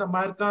magazine at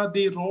America,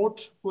 they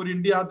wrote for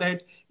India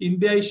that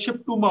India is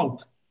ship to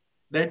mouth,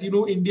 that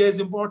India is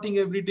importing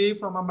every day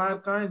from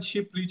America, and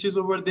ship reaches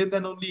over there,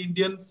 then only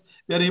Indians,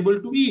 they are able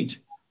to eat.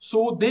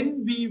 So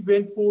then we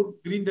went for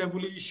green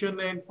revolution,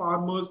 and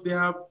farmers, they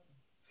have,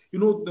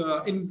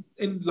 in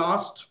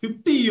last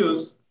 50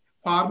 years,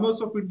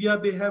 farmers of India,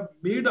 they have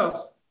made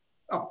us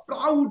a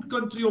proud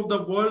country of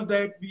the world,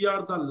 that we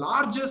are the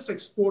largest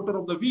exporter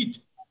of the wheat.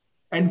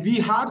 And we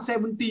had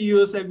 70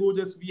 years ago,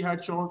 just we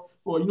had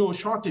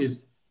shortage.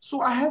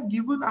 So I have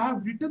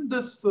written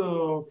this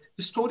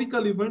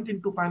historical event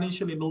into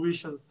financial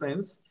innovation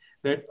sense,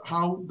 that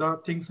how the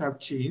things have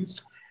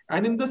changed.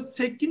 And in the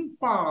second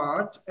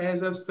part,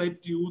 as I've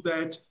said to you,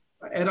 that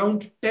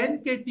around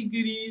 10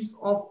 categories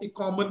of a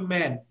common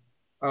man,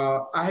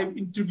 I have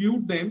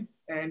interviewed them,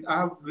 and I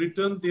have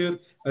written their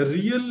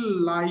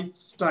real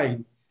lifestyle.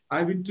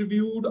 I've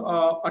interviewed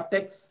a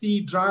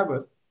taxi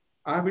driver.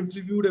 I have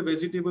interviewed a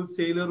vegetable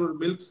seller or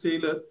milk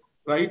seller,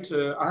 right?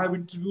 I have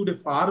interviewed a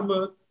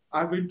farmer.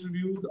 I've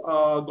interviewed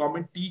a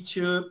government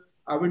teacher.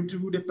 I've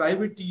interviewed a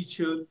private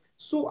teacher.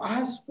 So I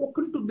have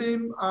spoken to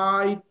them.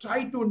 I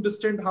try to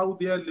understand how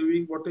they are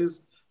living,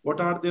 what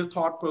are their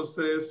thought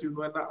process, and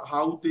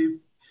how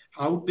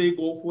they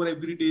go for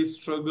everyday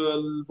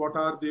struggle, what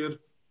are their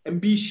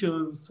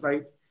ambitions,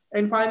 right?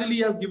 And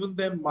finally, I've given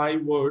them my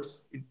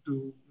words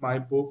into my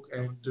book,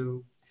 and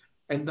the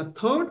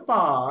third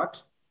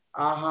part,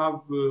 I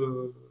have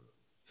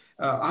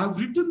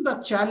written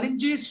the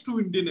challenges to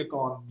Indian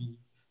economy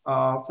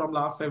from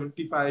last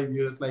 75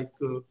 years, like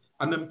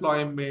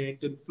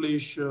unemployment,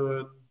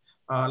 inflation,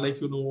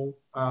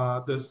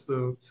 this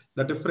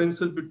the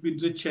differences between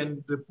rich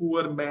and the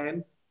poor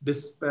man,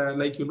 this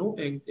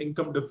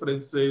income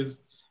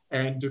differences,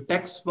 and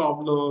tax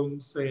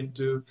problems, and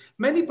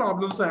many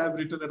problems. I have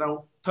written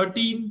around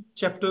 13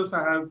 chapters.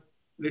 I have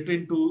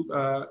written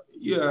to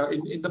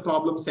in the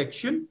problem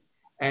section.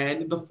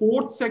 And in the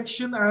fourth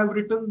section, I have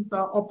written the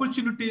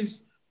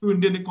opportunities to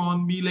Indian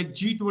economy, like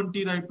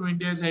G20, right? To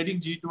India is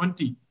heading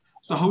G20.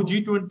 So how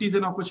G20 is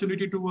an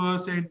opportunity to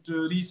us. And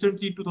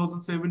recently,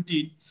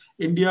 2017,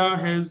 India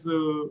has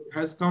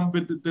come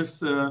with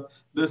this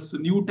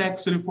new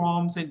tax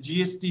reforms, and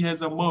GST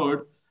has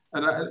emerged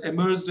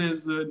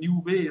as a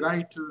new way,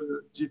 right?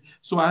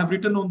 So I have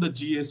written on the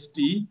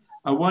GST,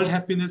 World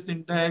Happiness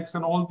Index,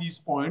 and all these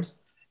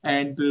points.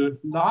 And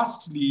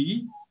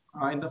lastly,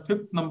 in the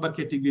fifth number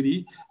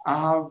category, I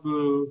have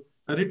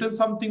written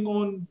something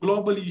on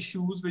global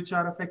issues which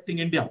are affecting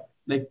India,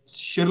 like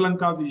Sri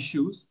Lanka's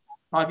issues,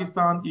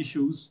 Pakistan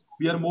issues.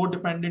 We are more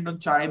dependent on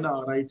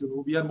China, right?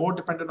 We are more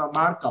dependent on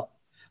America.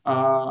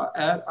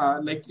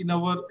 Like in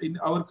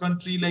our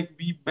country, like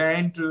we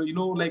banned,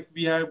 like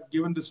we have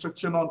given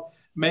restriction on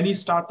many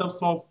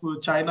startups of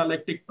China,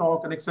 like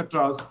TikTok and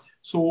etc.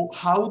 So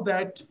how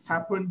that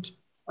happened,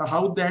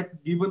 how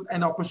that given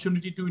an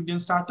opportunity to Indian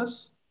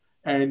startups,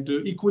 and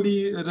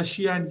equally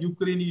Russia and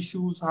Ukraine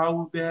issues,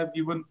 how they have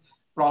given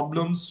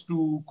problems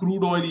to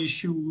crude oil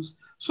issues.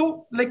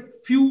 So like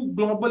few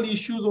global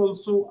issues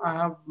also I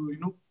have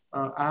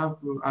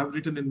I've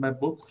written in my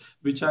book,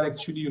 which are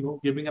actually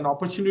giving an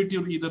opportunity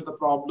or either the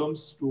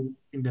problems to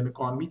Indian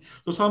economy.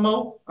 So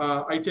somehow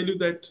I tell you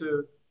that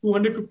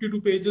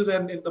 252 pages,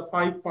 and in the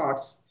 5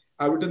 parts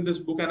I've written this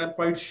book, and I'm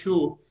quite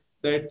sure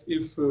that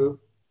if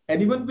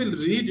anyone will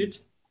read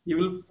it, he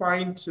will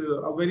find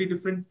a very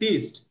different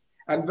taste.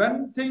 And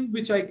one thing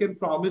which I can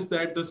promise,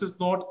 that this is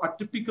not a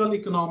typical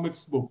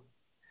economics book,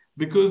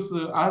 because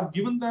I have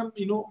given them,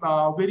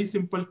 a very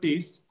simple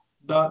taste.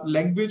 The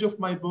language of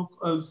my book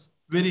is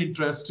very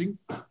interesting.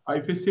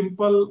 If a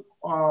simple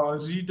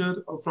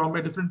reader from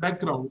a different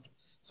background,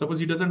 suppose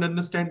he doesn't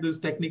understand these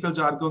technical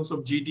jargons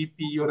of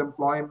GDP or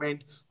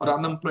employment or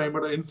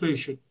unemployment or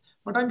inflation,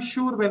 but I'm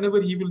sure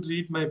whenever he will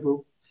read my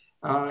book,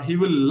 he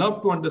will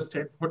love to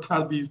understand what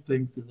are these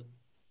things even.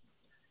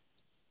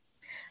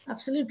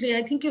 Absolutely.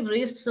 I think you've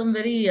raised some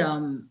very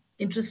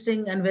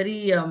interesting and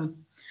very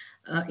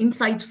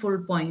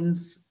insightful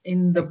points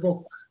in the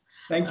book.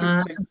 Thank you.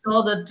 I'm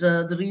sure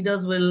that the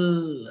readers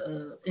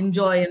will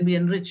enjoy and be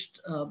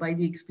enriched by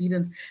the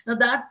experience. Now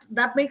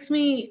that makes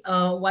me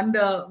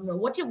wonder,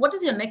 what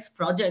is your next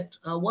project?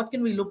 What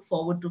can we look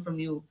forward to from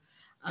you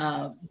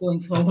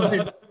going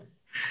forward?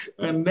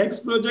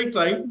 Next project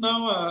right now,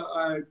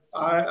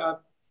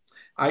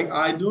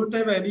 I don't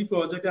have any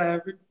project. I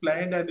haven't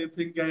planned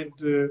anything, and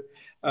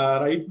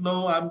right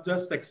now I'm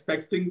just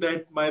expecting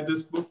that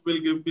this book will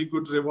give me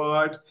good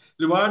reward.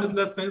 Reward in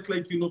the sense,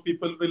 like,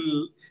 people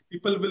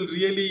will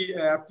really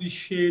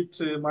appreciate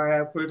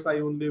my efforts. I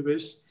only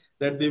wish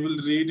that they will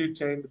read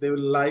it and they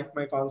will like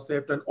my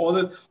concept. And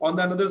on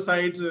the other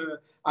side,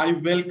 I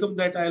welcome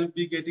that I'll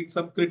be getting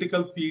some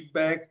critical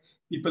feedback.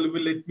 People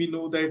will let me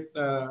know that,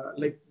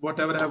 like,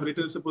 whatever I have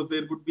written, suppose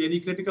there would be any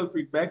critical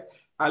feedback,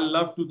 I'll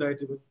love to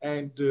that even.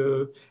 And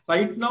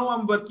right now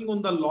I'm working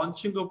on the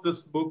launching of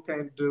this book,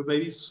 and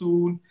very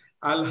soon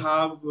I'll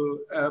have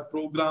a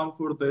program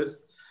for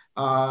this.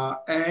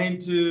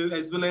 And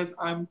as well as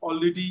I'm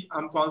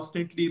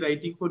constantly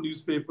writing for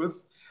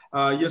newspapers.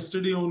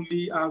 Yesterday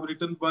only I've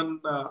written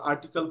one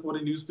article for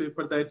a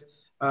newspaper that,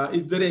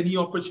 is there any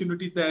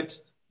opportunity that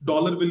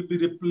dollar will be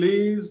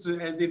replaced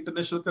as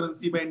international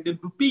currency by Indian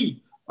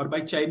rupee or by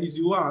Chinese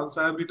yuan?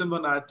 So I have written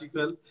one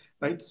article,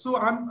 right? So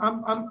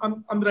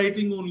I'm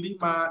writing only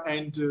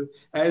and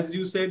as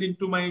you said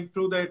into my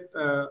intro that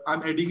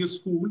I'm heading a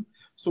school.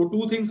 So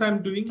two things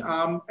I'm doing.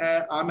 I'm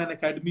an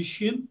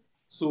academician.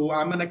 So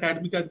I'm an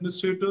academic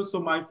administrator. So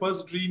my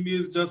first dream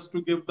is just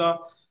to give the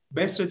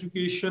best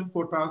education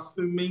for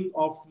transforming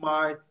of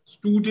my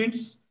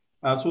students,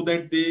 so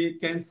that they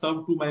can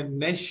serve to my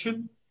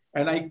nation.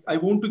 And I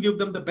want to give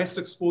them the best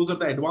exposure,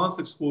 the advanced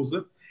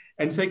exposure.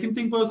 And second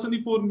thing,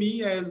 personally for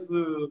me, as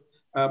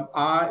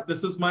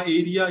this is my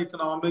area,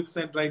 economics,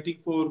 and writing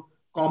for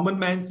common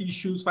man's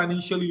issues,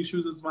 financial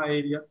issues is my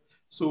area.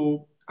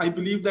 So I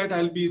believe that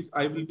I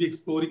will be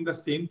exploring the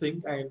same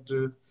thing,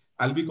 and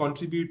I'll be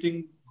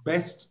contributing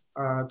best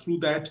through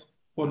that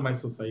for my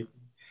society.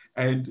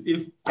 And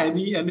if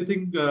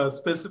anything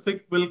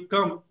specific will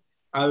come,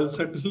 I'll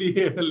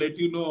certainly let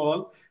you know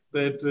all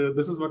that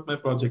this is what my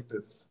project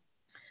is.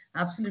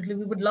 Absolutely.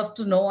 We would love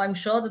to know. I'm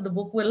sure that the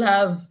book will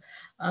have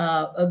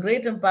a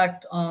great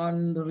impact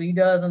on the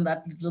readers, and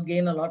that it will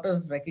gain a lot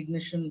of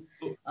recognition,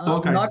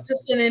 not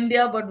just in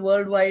India, but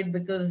worldwide,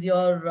 because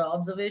your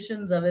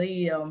observations are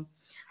very,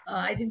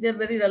 I think they're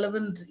very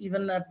relevant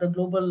even at the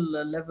global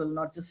level,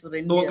 not just for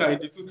India. So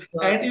kind of you.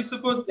 And if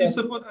suppose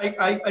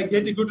I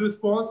get a good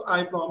response,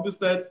 I promise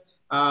that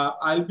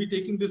I'll be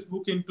taking this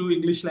book into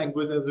English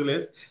language as well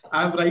as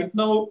I have right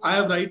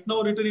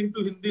now written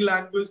into Hindi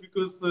language,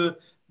 because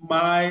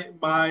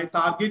my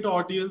target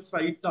audience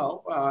right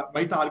now,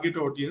 my target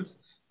audience,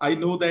 I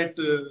know that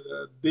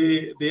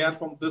they are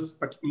from this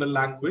particular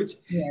language.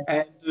 Yes.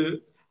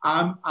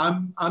 And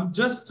I'm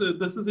just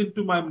this is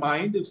into my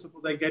mind. If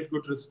suppose I get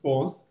good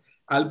response,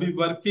 I'll be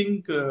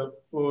working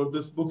for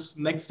this book's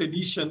next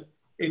edition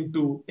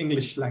into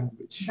English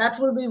language. That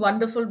will be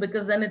wonderful,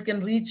 because then it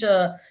can reach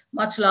a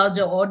much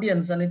larger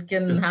audience, and it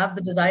can have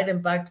the desired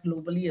impact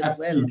globally as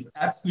well.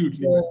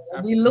 Absolutely. So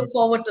we look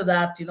forward to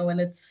that. When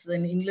it's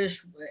in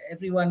English,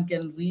 everyone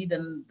can read,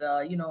 and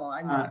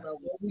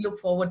we look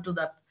forward to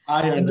that.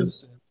 I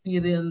understand.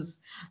 Experience.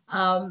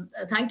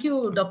 Thank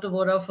you, Dr.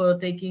 Vohra, for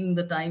taking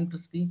the time to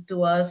speak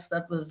to us.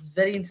 That was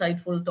very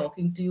insightful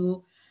talking to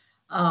you.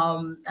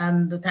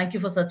 And thank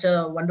you for such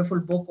a wonderful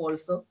book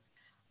also.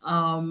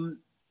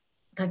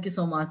 Thank you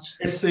so much.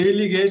 It's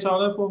really great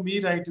honor for me,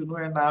 right?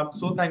 And I'm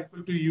so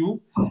thankful to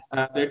you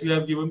that you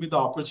have given me the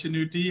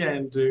opportunity,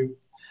 and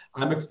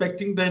I'm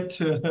expecting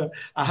that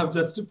I have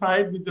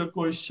justified with your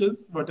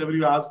questions, whatever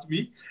you asked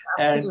me.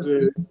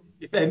 Absolutely. And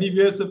if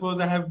anywhere, suppose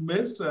I have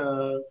missed,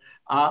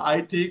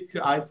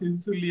 I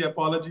sincerely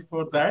apology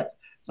for that,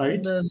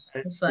 right?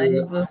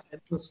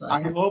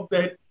 I hope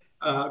that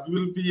we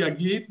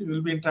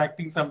will be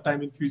interacting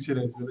sometime in future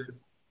as well.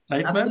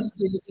 Right,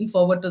 absolutely, looking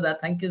forward to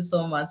that. Thank you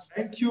so much.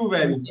 Thank you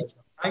very much.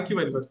 Thank you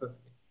very much,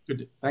 Good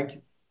day. Thank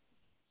you.